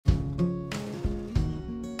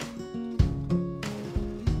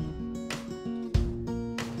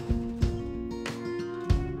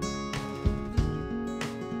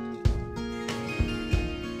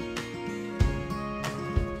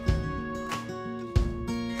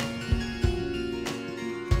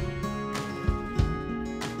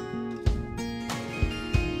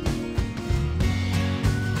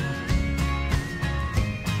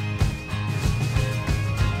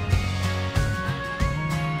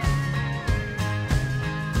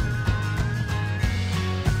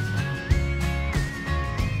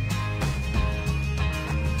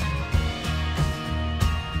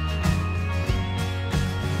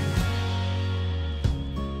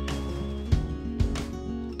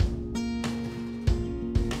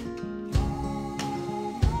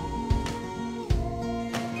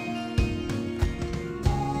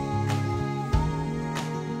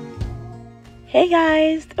Hey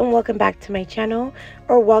guys, and welcome back to my channel,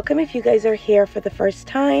 or welcome if you guys are here for the first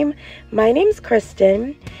time. My name's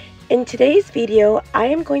Kristen. In today's video, I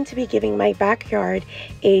am going to be giving my backyard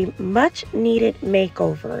a much needed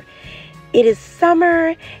makeover. It is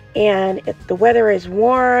summer and the weather is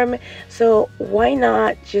warm, so why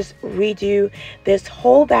not just redo this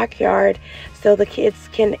whole backyard so the kids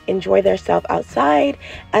can enjoy themselves outside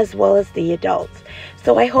as well as the adults.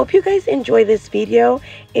 So I hope you guys enjoy this video.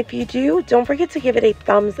 If you do, don't forget to give it a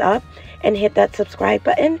thumbs up and hit that subscribe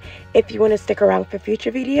button if you want to stick around for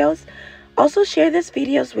future videos. Also share this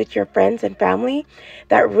videos with your friends and family.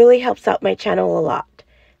 That really helps out my channel a lot.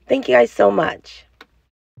 Thank you guys so much.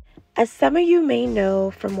 As some of you may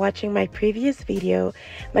know from watching my previous video,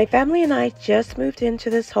 my family and I just moved into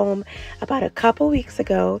this home about a couple weeks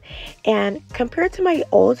ago, and compared to my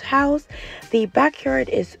old house, the backyard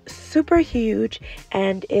is super huge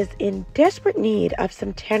and is in desperate need of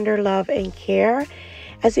some tender love and care.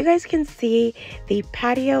 As you guys can see, the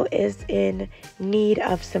patio is in need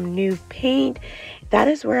of some new paint. That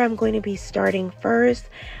is where I'm going to be starting first.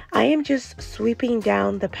 I am just sweeping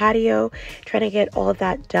down the patio, trying to get all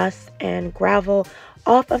that dust and gravel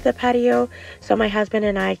off of the patio so my husband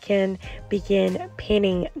and I can begin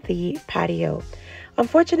painting the patio.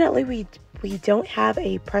 Unfortunately, we don't have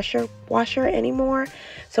a pressure washer anymore,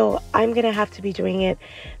 so I'm gonna have to be doing it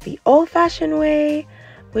the old-fashioned way,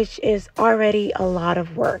 which is already a lot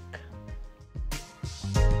of work.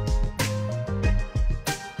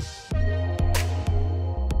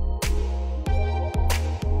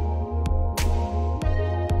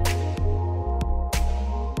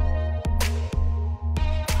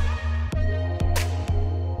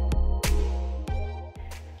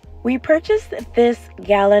 We purchased this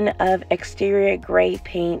gallon of exterior gray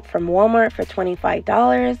paint from Walmart for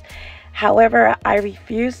 $25. However, I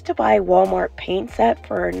refused to buy Walmart paint set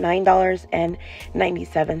for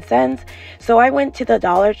 $9.97. So I went to the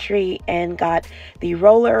Dollar Tree and got the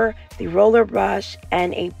roller brush,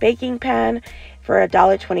 and a baking pan for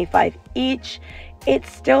 $1.25 each. It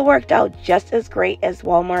still worked out just as great as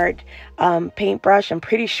Walmart paintbrush. I'm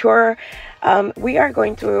pretty sure we are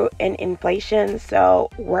going through an inflation,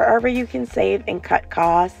 so wherever you can save and cut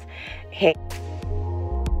costs, hey.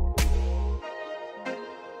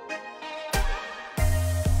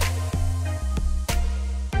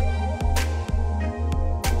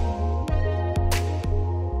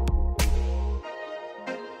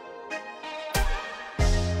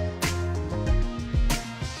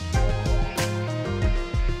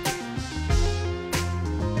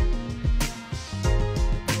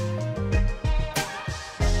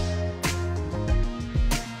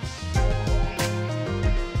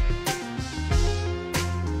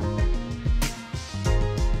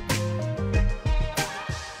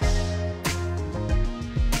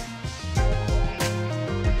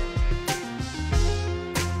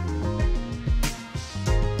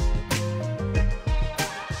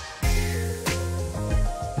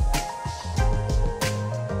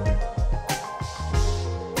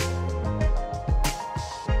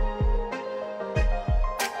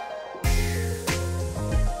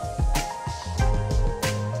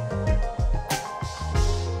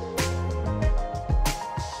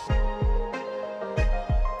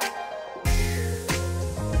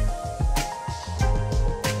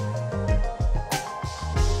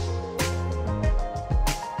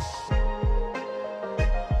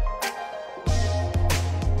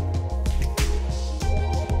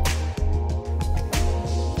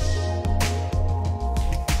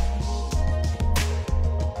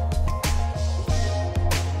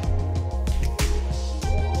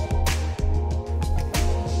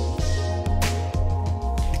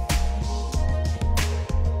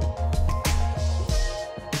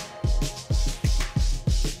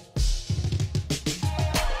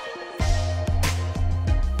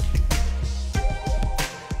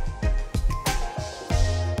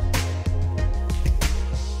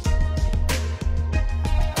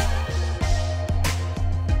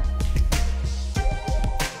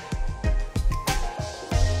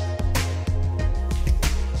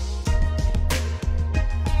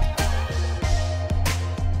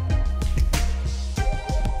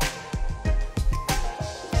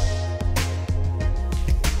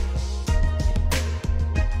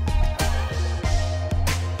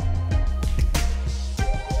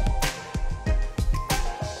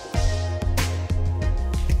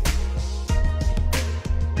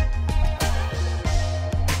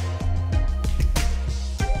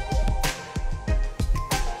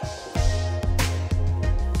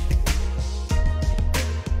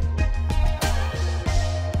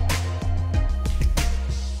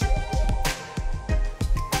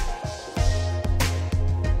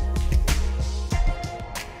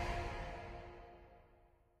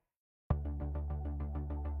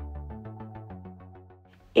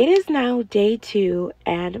 It is now day 2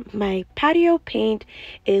 and my patio paint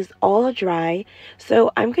is all dry, so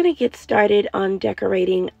I'm going to get started on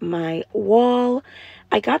decorating my wall.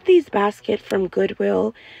 I got these baskets from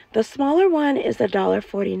Goodwill. The smaller one is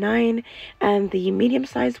 $1.49 and the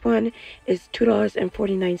medium-sized one is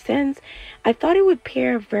 $2.49. I thought it would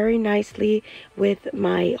pair very nicely with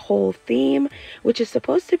my whole theme, which is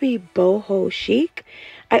supposed to be boho chic.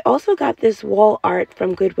 I also got this wall art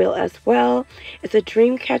from Goodwill as well. It's a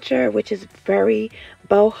dream catcher, which is very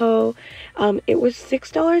boho. It was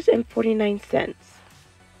 $6.49.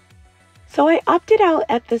 So I opted out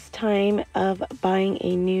at this time of buying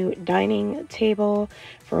a new dining table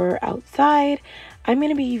for outside. I'm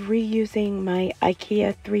going to be reusing my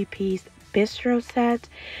IKEA 3-piece bistro set,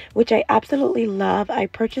 which I absolutely love. I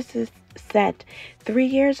purchased this set 3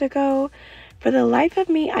 years ago. For the life of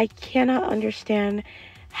me, I cannot understand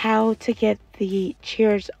how to get the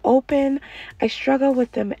chairs open. I struggle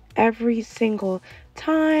with them every single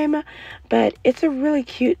time, but it's a really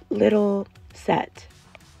cute little set.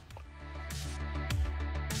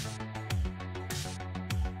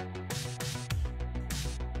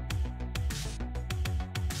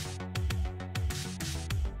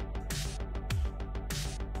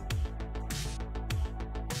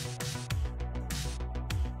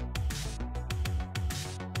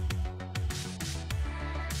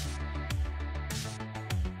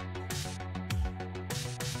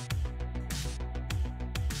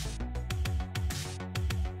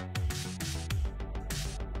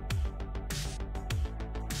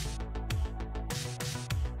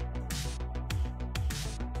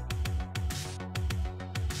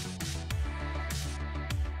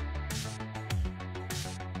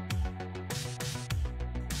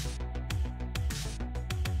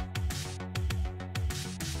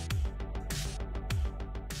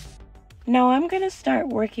 Now I'm going to start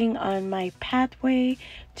working on my pathway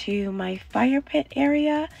to my fire pit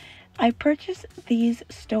area. I purchased these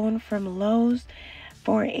stone from Lowe's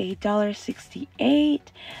for $1.68.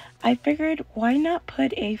 I figured why not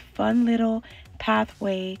put a fun little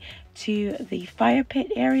pathway to the fire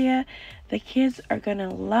pit area. The kids are going to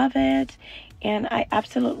love it, and I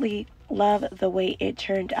absolutely love the way it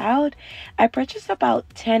turned out. I purchased about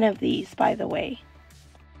 10 of these, by the way.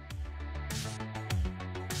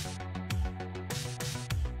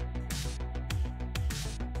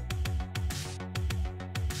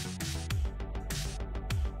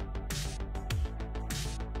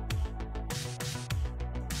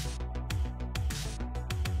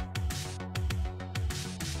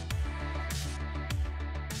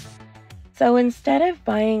 So instead of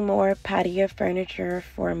buying more patio furniture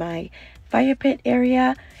for my fire pit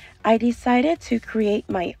area, I decided to create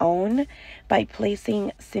my own by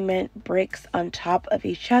placing cement bricks on top of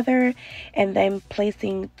each other and then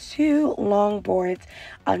placing 2 long boards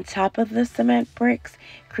on top of the cement bricks,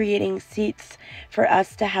 creating seats for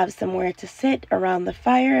us to have somewhere to sit around the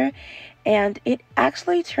fire. And it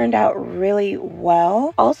actually turned out really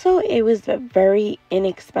well. Also, it was very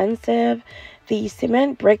inexpensive. The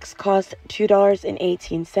cement bricks cost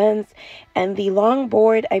 $2.18, and the long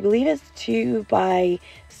board, I believe, is 2 by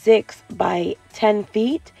 6 by 10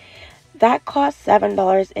 feet. That cost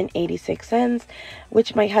 $7.86,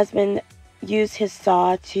 which my husband used his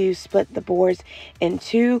saw to split the boards in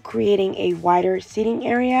 2, creating a wider seating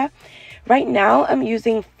area. Right now, I'm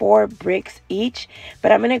using 4 bricks each,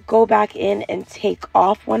 but I'm going to go back in and take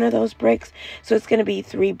off one of those bricks. So it's going to be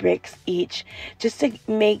 3 bricks each, just to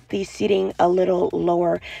make the seating a little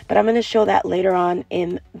lower. But I'm going to show that later on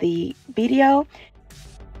in the video.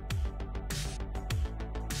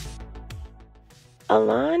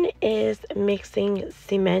 Alon is mixing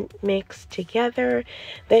cement mix together.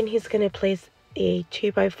 Then he's going to place a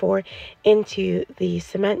 2x4 into the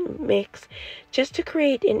cement mix just to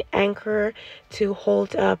create an anchor to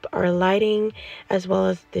hold up our lighting as well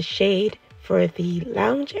as the shade for the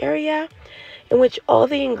lounge area, in which all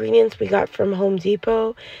the ingredients we got from Home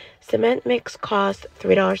Depot. Cement mix cost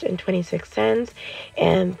 $3.26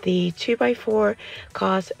 and the 2x4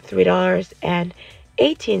 cost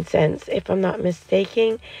 $3.18, if I'm not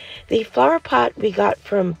mistaken. The flower pot we got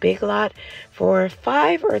from Big Lot for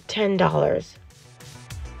 $5 or $10.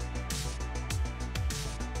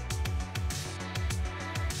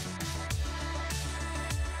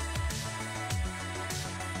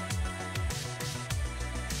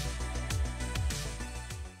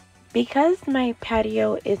 Because my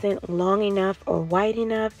patio isn't long enough or wide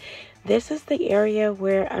enough, this is the area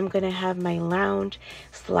where I'm going to have my lounge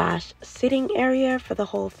slash sitting area for the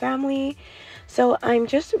whole family. So I'm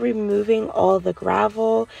just removing all the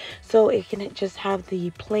gravel so it can just have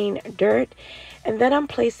the plain dirt. And then I'm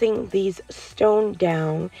placing these stone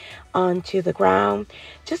down onto the ground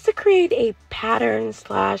just to create a pattern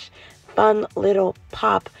slash fun little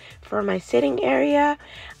pop for my sitting area.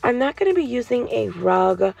 I'm not going to be using a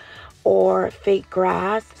rug or fake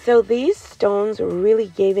grass. So these stones really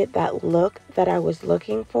gave it that look that I was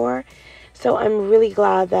looking for. So I'm really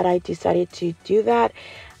glad that I decided to do that.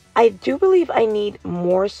 I do believe I need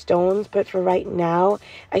more stones, but for right now,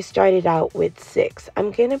 I started out with 6.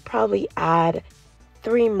 I'm going to probably add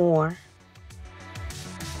 3 more.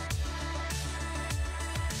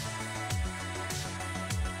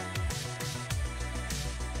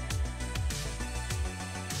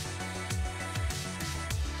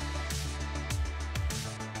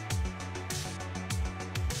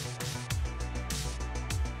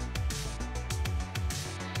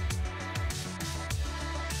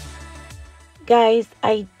 Guys,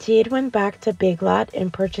 I did went back to Big Lot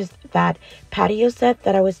and purchased that patio set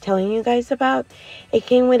that I was telling you guys about. It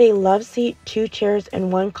came with a love seat, 2 chairs,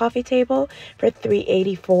 and 1 coffee table for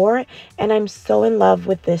 $3.84, and I'm so in love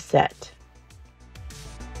with this set.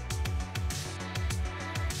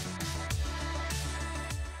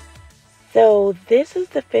 So this is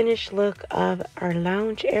the finished look of our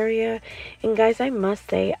lounge area, and guys, I must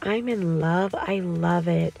say I'm in love. I love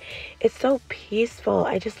it. It's so peaceful.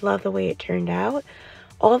 I just love the way it turned out.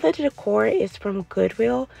 All the decor is from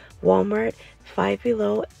Goodwill, Walmart, Five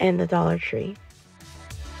Below, and the Dollar Tree.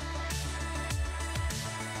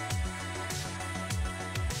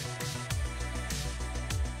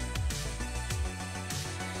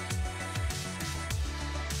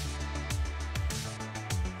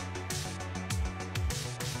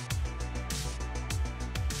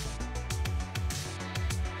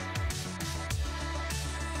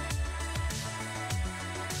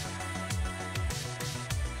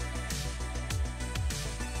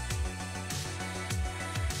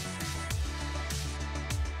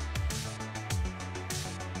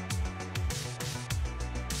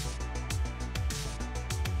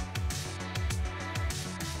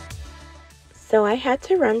 So I had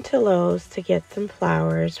to run to Lowe's to get some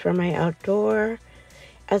flowers for my outdoor,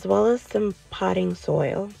 as well as some potting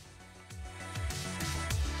soil.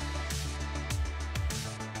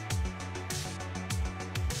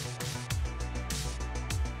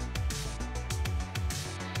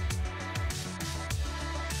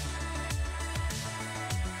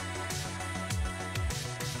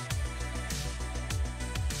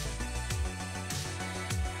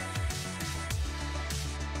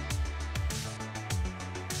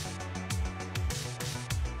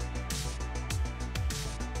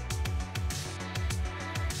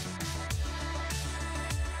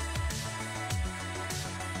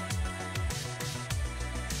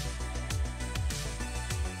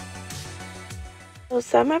 So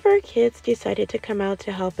some of our kids decided to come out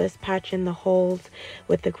to help us patch in the holes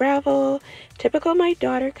with the gravel. Typical my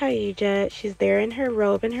daughter Kaija, she's there in her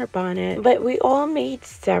robe and her bonnet. But we all made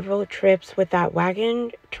several trips with that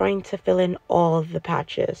wagon trying to fill in all of the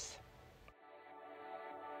patches.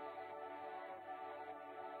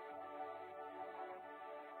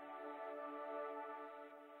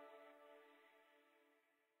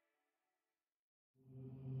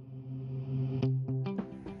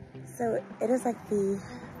 So it is like the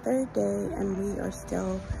 3rd day and we are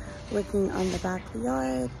still working on the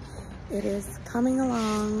backyard. It is coming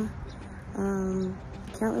along. Can't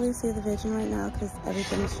really see the vision right now because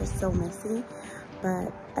everything is just so messy,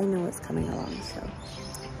 but I know it's coming along, so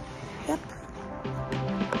yep.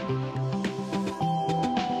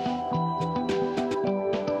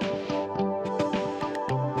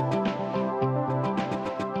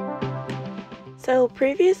 So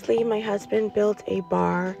previously my husband built a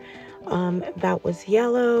bar that was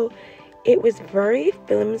yellow. It was very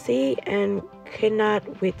flimsy and could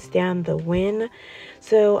not withstand the wind.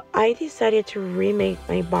 So I decided to remake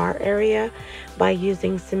my bar area by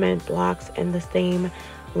using cement blocks and the same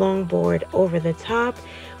longboard over the top,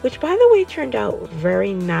 which by the way turned out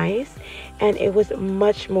very nice, and it was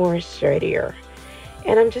much more sturdier.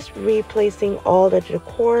 And I'm just replacing all the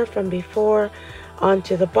decor from before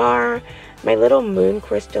onto the bar. My little moon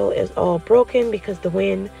crystal is all broken because the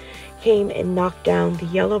wind came and knocked down the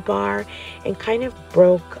yellow bar and kind of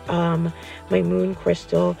broke my moon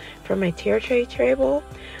crystal from my tier tray table.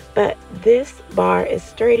 But this bar is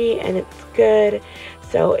sturdy and it's good,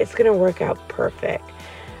 so it's gonna work out perfect.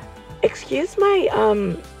 Excuse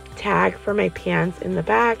my tag for my pants in the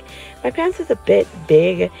back. My pants is a bit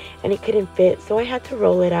big and it couldn't fit, so I had to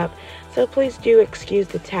roll it up. So please do excuse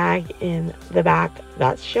the tag in the back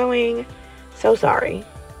that's showing. So sorry.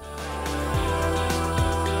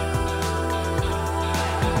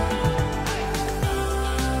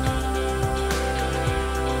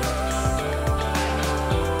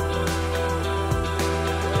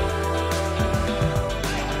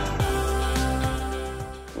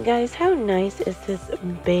 guys, how nice is this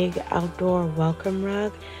big outdoor welcome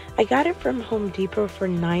rug? I got it from Home Depot for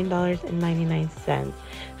 $9.99.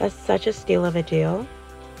 That's such a steal of a deal.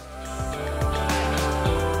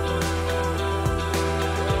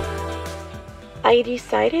 I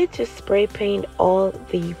decided to spray paint all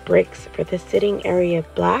the bricks for the sitting area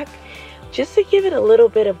black just to give it a little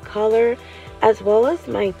bit of color, as well as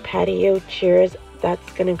my patio chairs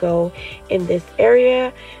that's going to go in this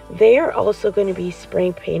area. They are also going to be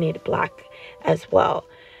spray painted black as well.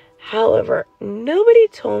 However, nobody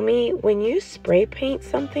told me when you spray paint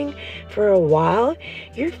something for a while,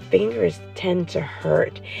 your fingers tend to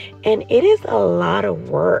hurt, and it is a lot of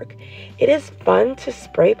work. It is fun to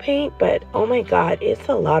spray paint, but oh my god, it's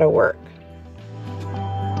a lot of work.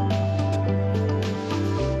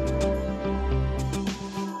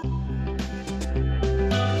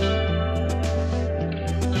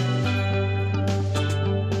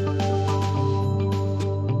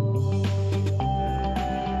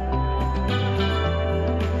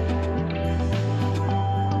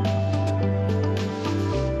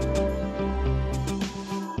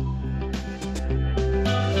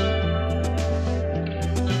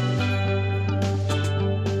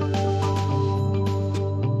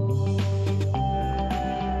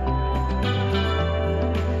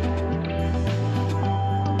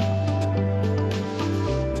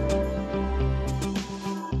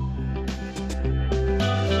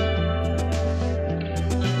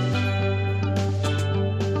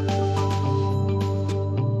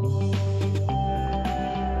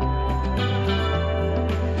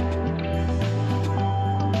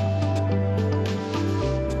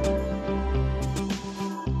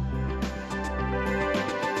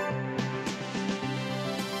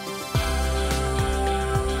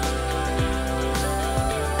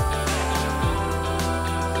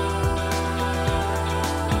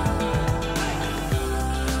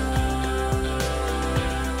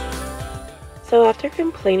 So after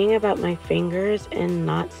complaining about my fingers and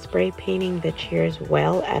not spray painting the chairs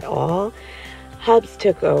well at all, Hubs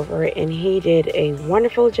took over and he did a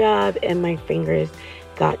wonderful job and my fingers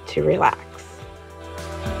got to relax.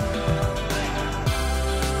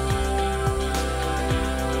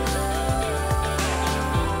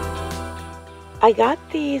 I got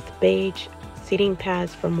these beige seating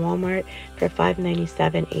pads from Walmart for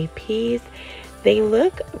 $5.97 a piece. They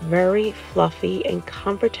look very fluffy and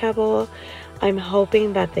comfortable. I'm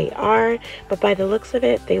hoping that they are, but by the looks of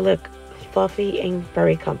it, they look fluffy and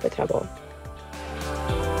very comfortable.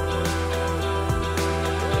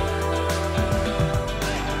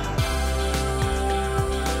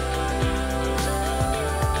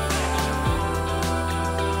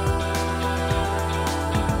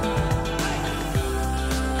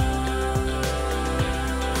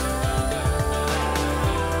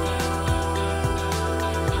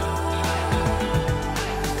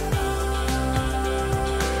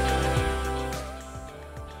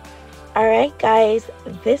 Alright guys,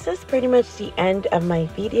 this is pretty much the end of my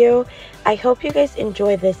video. I hope you guys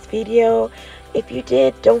enjoyed this video. If you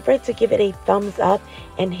did, don't forget to give it a thumbs up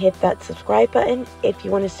and hit that subscribe button if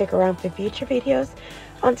you want to stick around for future videos.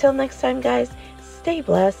 Until next time guys, stay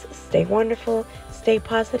blessed, stay wonderful, stay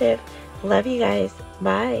positive. Love you guys.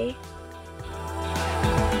 Bye.